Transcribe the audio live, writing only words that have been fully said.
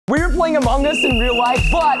We're playing Among Us in real life,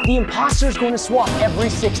 but the imposter is going to swap every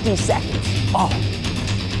 60 seconds. Oh,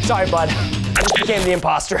 sorry, bud. I just became the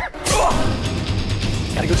imposter.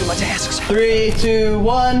 Gotta go do my tasks. 3, 2,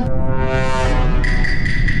 1.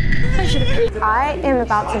 I am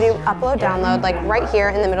about to do upload, download, like right here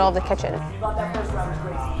in the middle of the kitchen.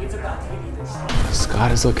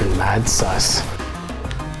 Scott is looking mad sus.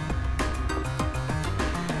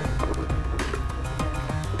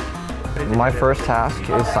 My first task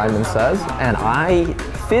is Simon Says, and I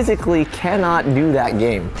physically cannot do that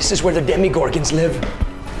game. This is where the Demigorgons live.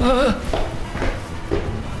 Where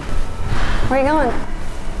are you going?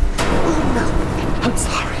 I'm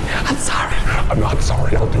sorry. I'm sorry. I'm not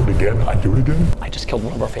sorry. I'll do it again. I do it again. I just killed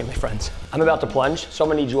one of our family friends. I'm about to plunge, so I'm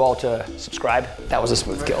gonna need you all to subscribe. That was a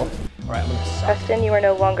smooth kill. All right, I'm gonna suck. Preston, you are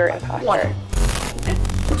no longer imposter. 1,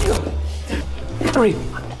 2, 3.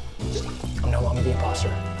 I'm no longer the imposter.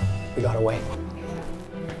 We got away.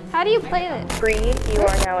 How do you play this? 3, you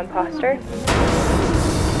are now imposter.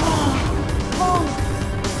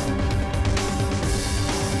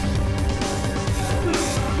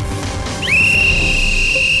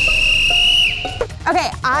 Okay,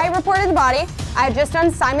 I reported the body. I had just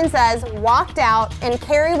done Simon Says, walked out, and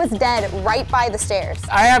Carrie was dead right by the stairs.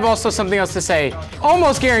 I have also something else to say.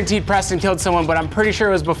 Almost guaranteed Preston killed someone, but I'm pretty sure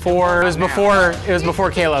it was before. It was before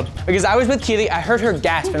Caleb. Because I was with Keely, I heard her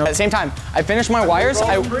gasp, and at the same time, I finished my wires.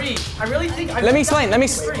 I really think. Let me explain.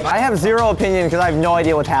 I have zero opinion because I have no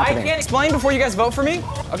idea what's I happening. can't explain before you guys vote for me.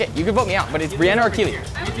 Okay, you can vote me out, but it's Brianna or Keely.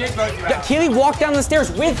 Yeah, Keely walked down the stairs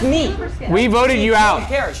with me. We voted you I out. don't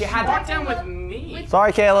care. She had walked down with me.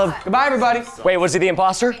 Sorry, Caleb. Goodbye, everybody. Wait, was he the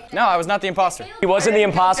imposter? No, I was not the imposter. He wasn't the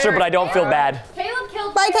imposter, but I don't feel bad. Caleb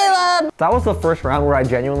killed. Bye, Caleb. That was the first round where I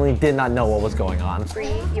genuinely did not know what was going on. 3,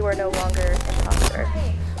 you are no longer imposter.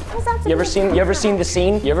 You ever seen the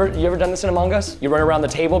scene? You ever done this in Among Us? You run around the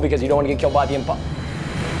table because you don't want to get killed by the imposter.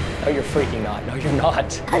 No, you're freaking not. No, you're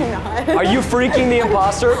not. I'm not. Are you freaking the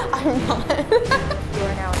imposter? I'm not. You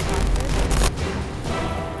are now imposter.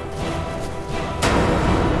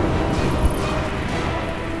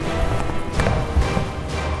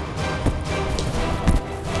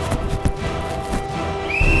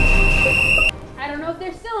 I don't know if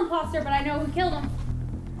they're still imposter, but I know who killed him.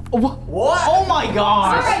 What? Oh my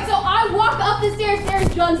God. All right, so I walk up the stairs,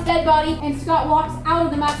 there's John's dead body, and Scott walks out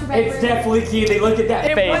of the master bedroom. It's definitely Keely. Look at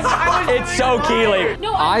that face. It's so Keely.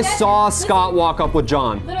 No, I saw Scott walk up with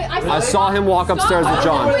John. I saw him walk upstairs with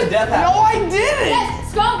John. No, I didn't.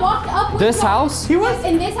 Yes, Scott walked up with This John. house? He was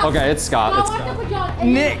in this house. Okay, it's Scott. It's walked Scott. up with John,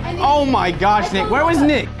 and Nick. then- Oh my gosh, Nick. Where was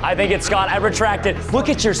Nick? I think it's Scott. I retract it. Look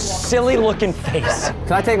at your silly looking face.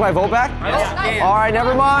 Can I take my vote back? All right,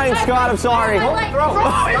 never mind, Scott. I'm sorry.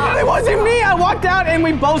 It wasn't me. I walked out and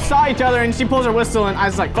we both saw each other, and she pulls her whistle, and I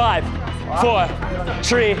was like, 5, 4,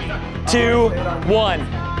 3, 2, 1.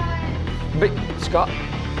 But Scott.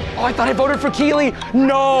 Oh, I thought I voted for Keely.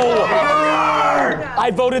 No! I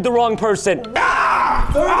voted the wrong person. Did you kill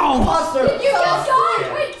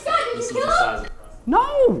John? Wait, Scott, did you kill him?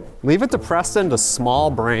 No! Leave it to Preston to small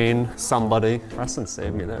brain somebody. Preston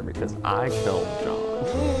saved me there because I killed John.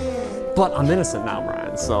 But I'm innocent now,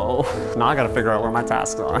 Brian, so now I gotta figure out where my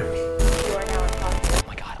tasks are. You are now imposter. Oh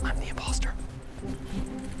my God, I'm the imposter.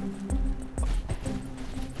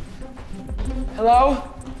 Hello?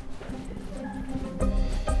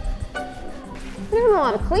 We're doing a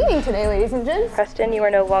lot of cleaning today, ladies and gents. Preston, you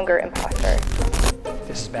are no longer imposter.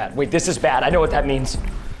 This is bad. Wait, this is bad. I know what that means.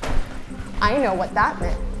 I know what that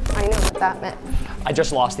meant. I know what that meant. I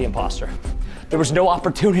just lost the imposter. There was no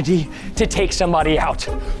opportunity to take somebody out,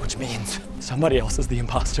 which means somebody else is the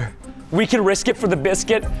imposter. We can risk it for the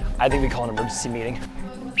biscuit. I think we call an emergency meeting.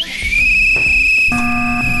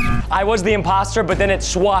 I was the imposter, but then it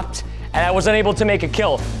swapped, and I was unable to make a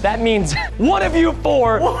kill. That means one of you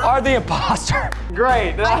 4 are the imposter.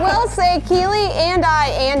 Great. I will say Keely and I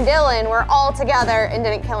and Dylan were all together and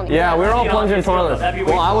didn't kill anyone. Yeah, we were all plunging toilets.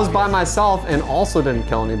 Well, I was by myself and also didn't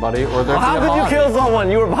kill anybody, or there's How did you kill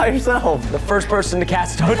someone? You were by yourself. The first person to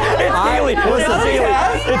cast stone. It's Keely. It's Keely.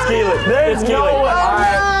 It's Keely. There's It's no Keely. way. All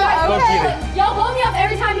right. Vote Keely. Y'all vote me up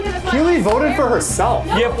every time because it's Keely voted for herself.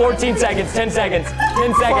 You have 14 seconds, 10 seconds,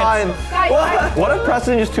 10 seconds. Fine. What if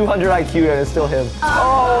Preston just 200 IQ and it's still him?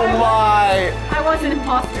 Oh my. I was an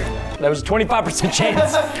imposter. That was a 25%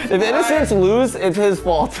 chance. If innocents lose, it's his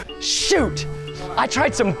fault. Shoot! I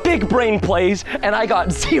tried some big brain plays and I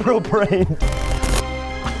got 0 brain.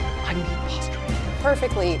 I'm the imposter.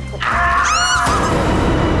 Perfectly.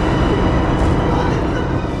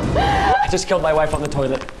 I just killed my wife on the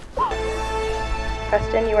toilet.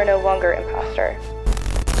 Preston, you are no longer imposter.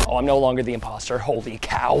 Oh, I'm no longer the imposter. Holy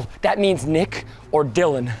cow. That means Nick or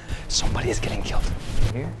Dylan. Somebody is getting killed.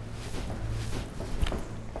 Here.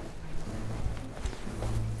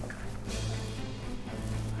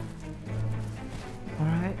 All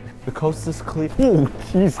right, the coast is clear. Oh,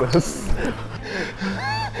 Jesus.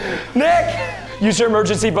 Nick! Use your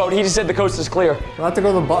emergency vote. He just said the coast is clear. Do I have to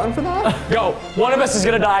go to the button for that? Go. One of us is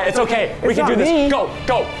gonna die. It's okay. We can do this. me. Go,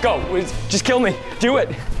 go, go. Just kill me. Do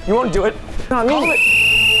it. You won't do it. Not me.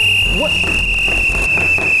 What?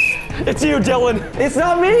 It's you, Dylan. It's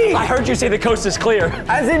not me. I heard you say the coast is clear.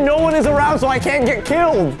 As in no one is around, so I can't get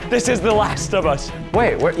killed. This is the last of us.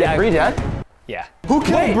 Wait, is Bree dead? Yeah. Who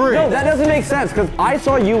killed Bree? No, that doesn't make sense, because I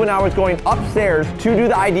saw you when I was going upstairs to do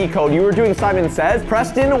the ID code. You were doing Simon Says.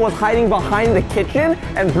 Preston was hiding behind the kitchen,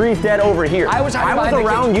 and Bree's dead over here. I was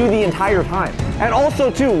around you the entire time. And also,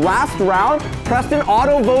 too, last round, Preston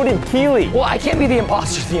auto-voted Keely. Well, I can't be the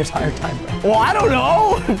imposter the entire time. Well, I don't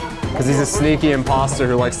know. Because he's a sneaky imposter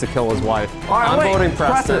who likes to kill his wife. All right, I'm voting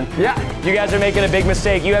Preston. Yeah. You guys are making a big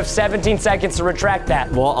mistake. You have 17 seconds to retract that.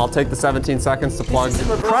 Well, I'll take the 17 seconds to plug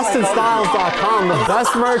PrestonStyles.com, the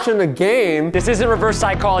best merch in the game. This isn't reverse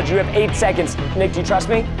psychology. You have 8 seconds. Nick, do you trust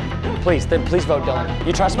me? Please, then please vote Dylan.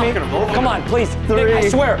 You trust me? Come on, please. Nick,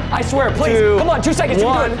 I swear, please. Come on, 2 seconds. You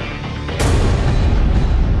can do it.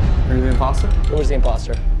 Are you the imposter? Who was the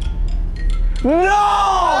imposter? No!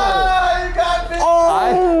 Oh, you got me.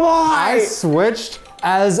 Oh my! I switched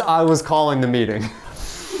as I was calling the meeting.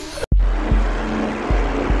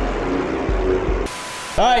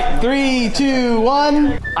 All right, 3, 2,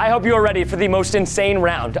 1. I hope you are ready for the most insane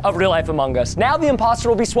round of Real Life Among Us. Now the imposter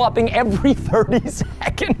will be swapping every 30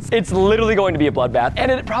 seconds. It's literally going to be a bloodbath,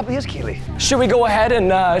 and it probably is Keely. Should we go ahead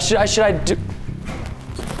and should I do?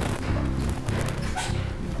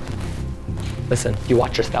 Listen, you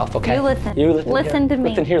watch yourself, okay? You listen. Listen to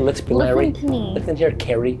me. Listen here, let's be Larry. Listen to me. Listen here,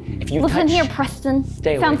 Carrie. If you Listen touch, here, Preston.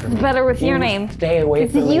 Stay away Sounds from me. better with your name. Stay away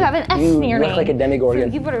from me. You have an S in your name. You look like a demigorgon.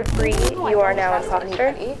 So you better Bree, you are now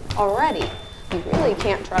imposter. Already. You really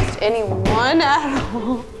can't trust anyone at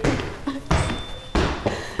all.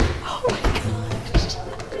 Oh my gosh.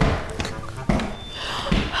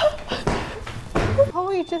 Oh,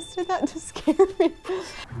 he just did that to scare me.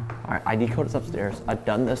 All right, ID code is upstairs. I've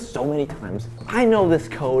done this so many times. I know this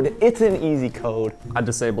code. It's an easy code. I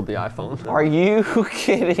disabled the iPhone. Are you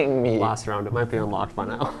kidding me? Last round, it might be unlocked by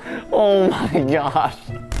now. Oh my gosh.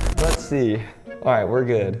 Let's see. All right, we're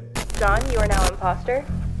good. John, you are now imposter.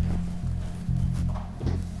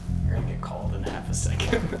 You're gonna get called in half a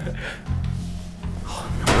second.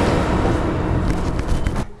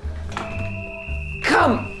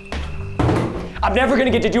 Come! I'm never gonna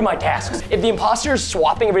get to do my tasks. If the imposter is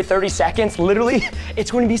swapping every 30 seconds, literally, it's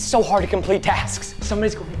going to be so hard to complete tasks.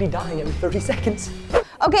 Somebody's going to be dying every 30 seconds.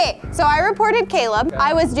 Okay, so I reported Caleb.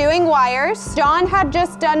 I was doing wires. John had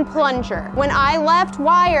just done plunger. When I left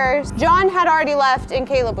wires, John had already left and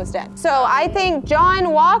Caleb was dead. So I think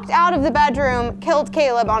John walked out of the bedroom, killed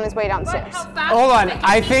Caleb on his way downstairs. Hold on,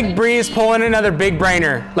 I think Bree is pulling another big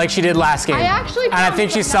brainer like she did last game. And I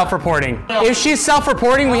think she's self-reporting. If she's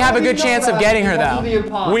self-reporting, we have a good chance of getting her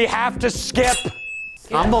though. We have to skip.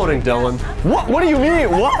 I'm voting Dylan. What do you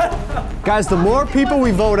mean? What? Guys, the more people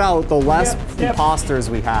we vote out, the less imposters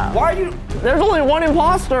we have. Why are you? There's only one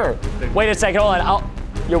imposter. Wait a second, hold on.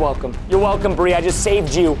 You're welcome. You're welcome, Bree. I just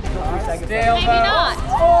saved you. Maybe not.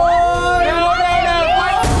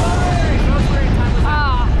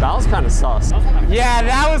 That was kind of sus. Yeah,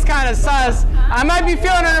 that was kind of sus. I might be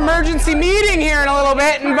feeling an emergency meeting here in a little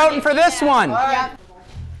bit and voting for this one. Yeah.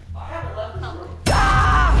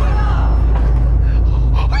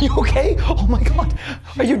 Are you okay? Oh my God.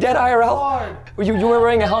 Are you dead, IRL? You were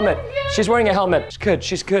wearing a helmet. She's wearing a helmet. She's good.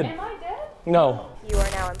 She's good. Am I dead? No. You are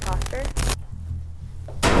now imposter.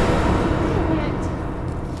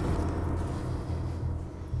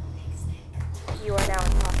 You are now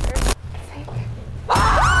imposter.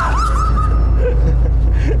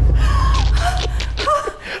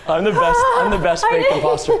 I'm the best. I'm the best fake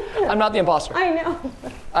imposter. I'm not the imposter. I know.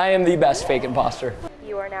 I am the best fake imposter.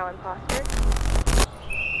 You are now imposter.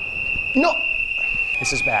 No.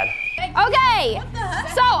 This is bad. Okay,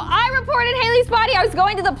 so I reported Haley's body. I was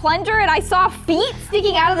going to the plunger and I saw feet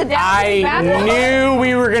sticking out of the I knew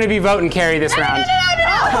we were going to be voting Carrie this round. No.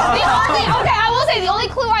 I will say the only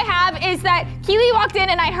clue I have is that Keely walked in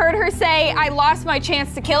and I heard her say, I lost my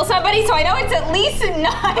chance to kill somebody, so I know it's at least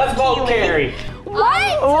not Let's vote Carrie. What?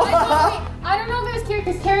 I don't know if it was Carrie,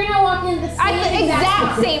 because Carrie and I walked in at the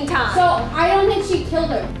exact same time. So I don't think she killed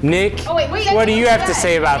her. Nick, wait, what do you have to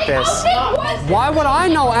say about this? Why would I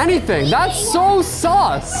know anything? That's so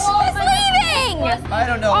sus. Who's leaving? I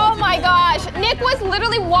don't know. Oh my gosh. Nick was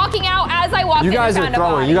literally walking out as I walked in. You guys are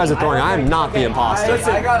throwing. You guys are throwing. I am not the imposter.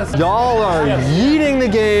 Y'all are yeeting the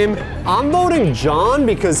game. I'm voting John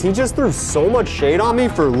because he just threw so much shade on me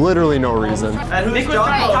for literally no reason. And Nick was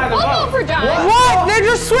John. We'll go for John. What? They're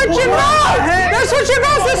just switching votes. They're switching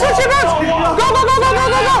votes. They're switching votes. Go, go, go, go, go,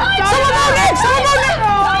 go, go. Someone vote Nick. Someone vote Nick.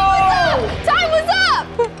 Time was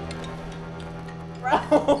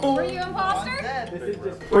up. Were you imposter?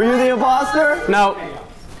 Were you the imposter? No.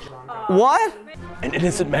 What? An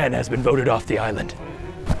innocent man has been voted off the island.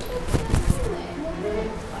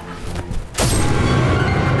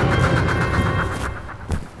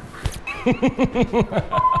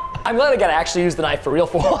 I'm glad I got to actually use the knife for real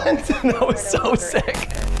for once. That was so sick.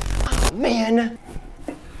 Oh, man.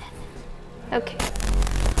 Okay.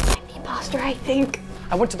 I'm the imposter, I think.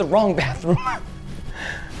 I went to the wrong bathroom.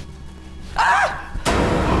 Ah!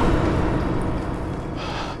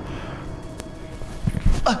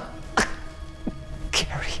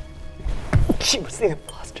 Carrie. She was the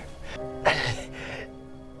imposter.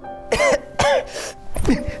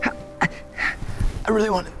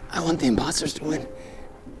 I want the imposters to win.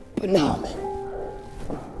 But now I'm in.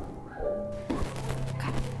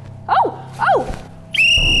 Oh!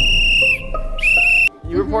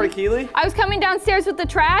 You reported Keely? I was coming downstairs with the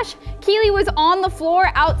trash. Keely was on the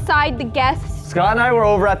floor outside the guests. Scott and I were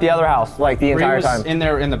over at the other house, like the entire time. In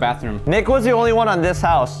there in the bathroom. Nick was the only one on this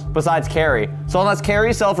house besides Carrie. So unless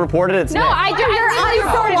Carrie self-reported, it's No, Nick. I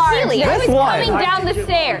reported Keely. I was coming down the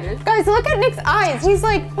stairs. Guys, look at Nick's eyes. He's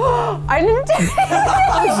like, oh, I didn't do it.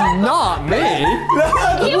 That's not me.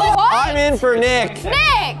 I'm in for Nick.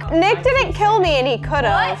 Nick didn't kill me and he could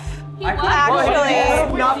have.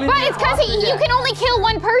 Actually. But it's because you can only kill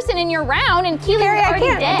one person in your round, and Keely's already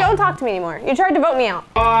dead. Don't talk to me anymore. You tried to vote me out.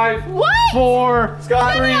 5, What? 4,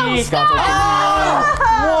 Scott, 3, Scott.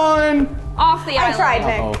 1. Off the island. I tried,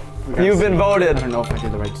 Nick. You've been voted. I don't know if I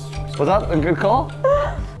did the right. Was that a good call?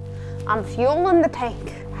 I'm fueling the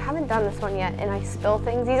tank. I haven't done this one yet, and I spill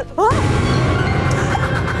things easily.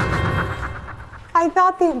 I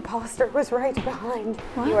thought the imposter was right behind.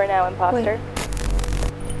 What? You are now imposter. Wait.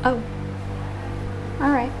 Oh. All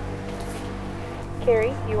right.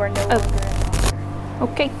 Carrie, you are no longer imposter.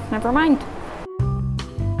 Okay, never mind.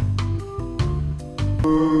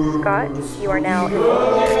 Scott, you are now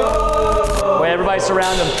imposter. Wait, everybody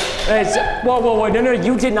surround him. Hey, whoa, no,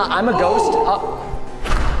 you did not. I'm a ghost.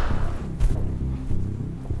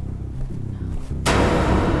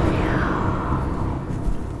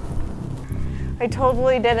 I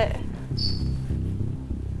totally did it.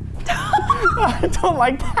 I don't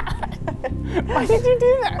like that. Why did you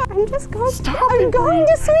do that? I'm just going. I'm going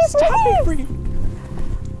to sweep leaves.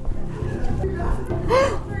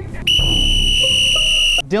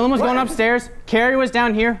 Dylan was going upstairs. Carrie was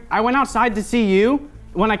down here. I went outside to see you.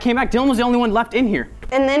 When I came back, Dylan was the only one left in here.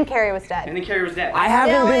 And then Carrie was dead. I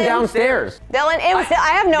haven't been downstairs. Dylan,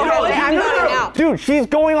 I have no hesitation. I'm voting out. Dude, she's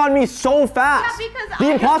going on me so fast.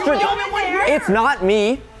 The imposter. It's not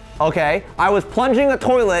me. Okay, I was plunging the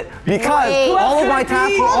toilet because all of my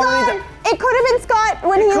tasks were already done. It could have been Scott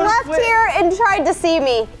when he left here and tried to see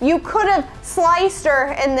me. You could have sliced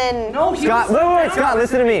her and then. No, Scott, wait, Scott,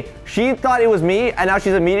 listen to me. She thought it was me, and now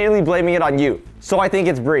she's immediately blaming it on you. So I think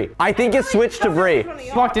it's Bree. I think it switched to Bree.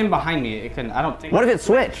 She walked in behind me. It couldn't. I don't think. What if it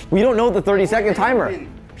switched? We don't know the 30-second timer.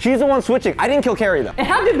 She's the one switching. I didn't kill Carrie though. It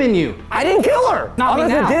had to have been you. I didn't kill her. Not me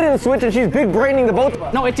Unless now. it didn't switch and she's big braining the both of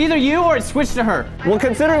us. No, it's either you or it switched to her. Well,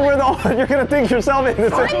 considering we're the one, you're gonna think yourself in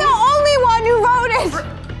this. I'm the only one who voted.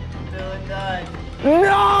 Dylan died.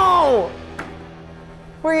 No!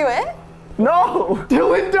 Were you it? No!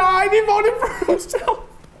 Dylan died. He voted for himself.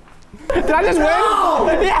 Did I just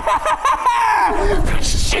win? Yeah!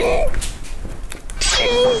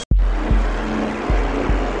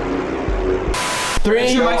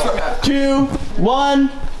 3, 2,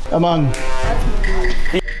 1. Among.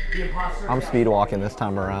 I'm speed walking this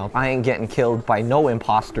time around. I ain't getting killed by no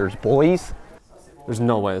imposters, boys. There's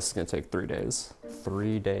no way this is gonna take 3 days.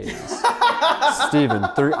 3 days. Steven,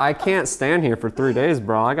 I can't stand here for 3 days,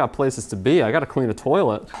 bro. I got places to be. I gotta clean a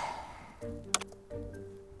toilet.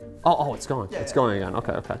 Oh, it's going. It's going again.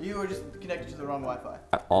 Okay. You were just connected to the wrong Wi-Fi.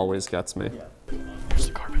 That always gets me. Yeah. Where's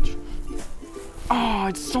the garbage? Oh,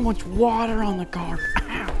 it's so much water on the garbage.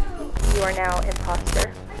 You are now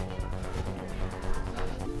imposter.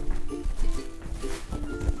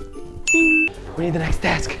 We need the next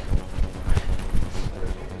task.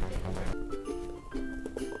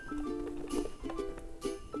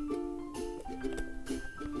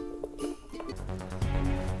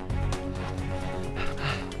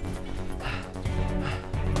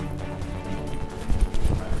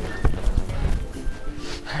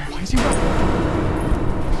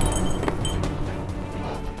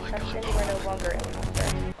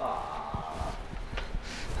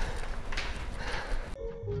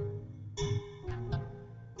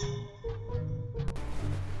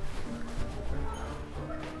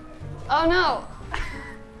 Oh no.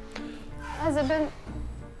 Has it been?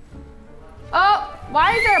 Oh,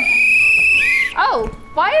 why is there? Oh,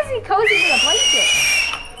 why is he cozy with a blanket?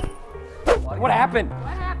 What happened?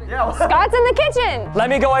 Scott's in the kitchen.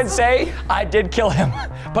 Let me go ahead and say, I did kill him,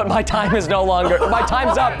 but my time is no longer. My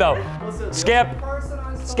time's up though. Skip.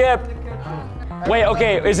 Skip. Wait,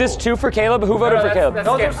 okay, is this 2 for Caleb? Who voted for Caleb?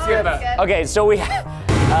 Skip. Okay, so we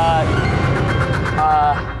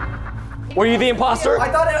were you the imposter? I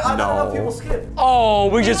thought enough people skipped. Oh,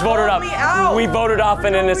 we just voted up. me out. We voted off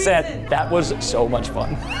an innocent. That was so much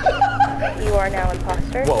fun. You are now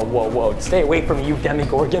imposter. Whoa, whoa, whoa. Stay away from me, you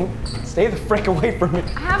Demigorgon. Stay the frick away from me.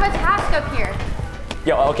 I have a task up here.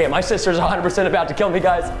 Yo, okay, my sister's 100% about to kill me,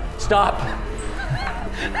 guys. Stop.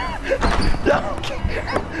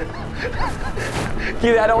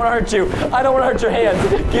 Keely, I don't want to hurt you. I don't want to hurt your hands.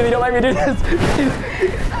 Keely, don't let me do this.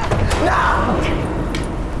 No!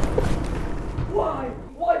 Why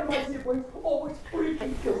do my siblings always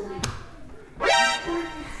freaking kill me?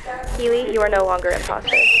 Keely, you are no longer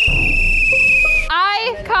imposter.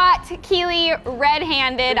 I caught Keely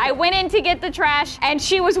red-handed. I went in to get the trash and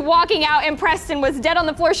she was walking out and Preston was dead on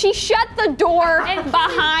the floor. She shut the door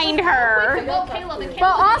behind her. But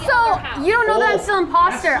also, you don't know that I'm still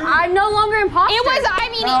imposter. I'm no longer imposter. It was, I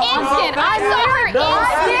mean, instant. I saw her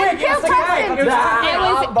instant. Kill Preston. It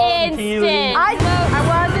was instant. I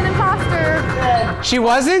was an imposter. She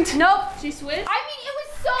wasn't? Nope. She switched. I mean, it was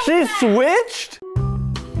so She bad. switched?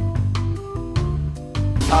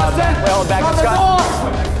 Well, back to Scott.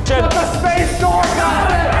 The space door,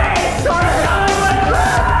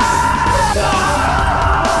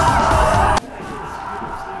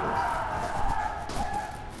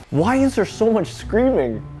 Why is there so much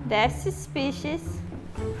screaming? That's suspicious.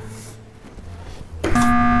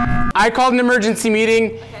 I called an emergency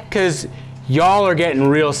meeting because y'all are getting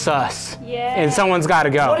real sus. Yeah. And someone's got to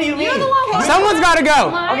go. What do you mean? Someone's got to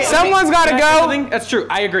go. Someone's got to go. That's true.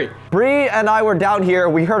 I agree. Bree and I were down here.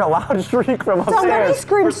 We heard a loud shriek from upstairs. Somebody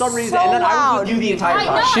screamed For some reason, so and then I was loud. with you the entire I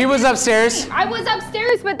time. know. She was upstairs. I was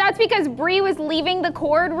upstairs, but that's because Bree was leaving the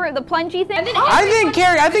cord where the plungy thing. I think,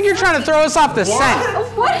 Carrie, I think you're trying to throw us off the scent.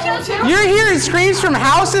 What did you do? You're hearing screams from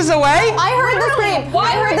houses away? I heard the scream.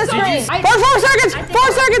 I heard the scream. 4 seconds. 4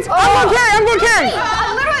 seconds. I'm going Carrie. I'm going Carrie.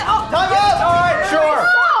 Time up! All right, sure.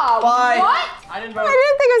 Bye. What? I didn't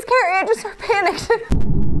think it was Carrie. I just panicked.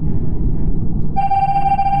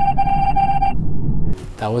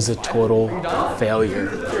 That was a total failure.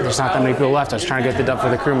 There's not that many people left. I was trying to get the dub for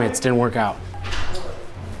the crewmates. Didn't work out.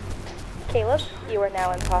 Caleb, you are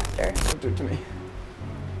now imposter. Don't do it to me.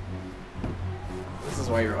 This is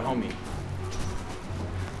why you're a homie.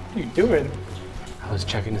 What are you doing? I was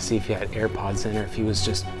checking to see if he had AirPods in or if he was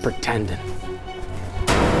just pretending.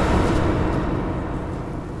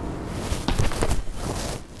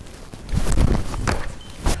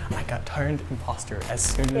 I got turned imposter as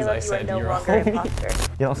soon as Caleb, I you are said no you're a longer homie. imposter.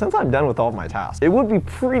 You know, since I'm done with all of my tasks, it would be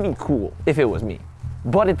pretty cool if it was me.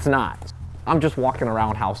 But it's not. I'm just walking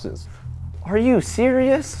around houses. Are you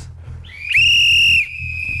serious?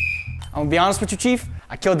 I'm gonna be honest with you, Chief.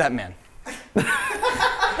 I killed that man.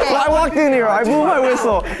 I walked in here, I blew my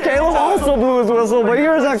whistle. Caleb also blew his whistle, but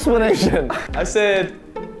here's explanation. I said,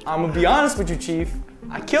 I'm gonna be honest with you, Chief.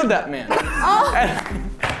 I killed that man. And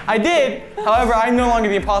I did. However, I'm no longer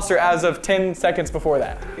the imposter as of 10 seconds before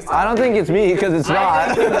that. I don't think it's me, because it's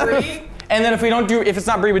not. And then if it's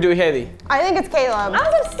not Bree, we do it Haley. I think it's Caleb. I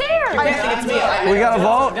was upstairs. We got a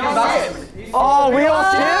vote? Oh, we all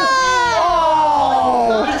skipped?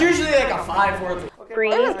 Oh! There's usually like a 5-4.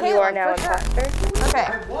 Bree, It was you are Caleb, now for sure. imposter. Okay.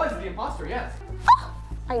 Was the imposter, yes.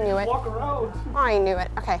 I knew it. Walk around. I knew it.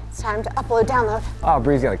 Okay, it's time to upload, download. Oh,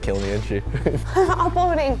 Bree's gonna kill me, isn't she?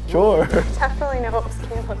 Uploading. Sure. Definitely know it was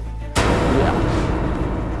Caleb. Yeah.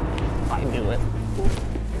 I knew it.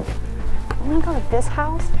 I'm gonna go to this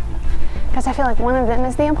house because I feel like one of them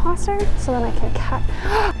is the imposter, so then I can cut.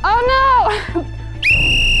 Oh no!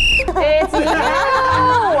 It's you!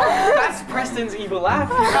 That's Preston's evil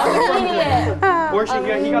laugh. Or he got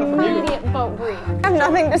it from you. Immediate vote Bree. I have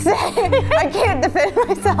nothing to say. I can't defend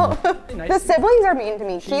myself. The siblings are mean to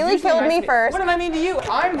me. Keely killed me first. What did I mean to you?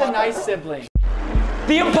 I'm the nice sibling.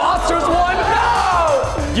 The imposters won!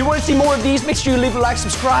 No! You want to see more of these? Make sure you leave a like,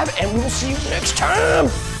 subscribe, and we will see you next time.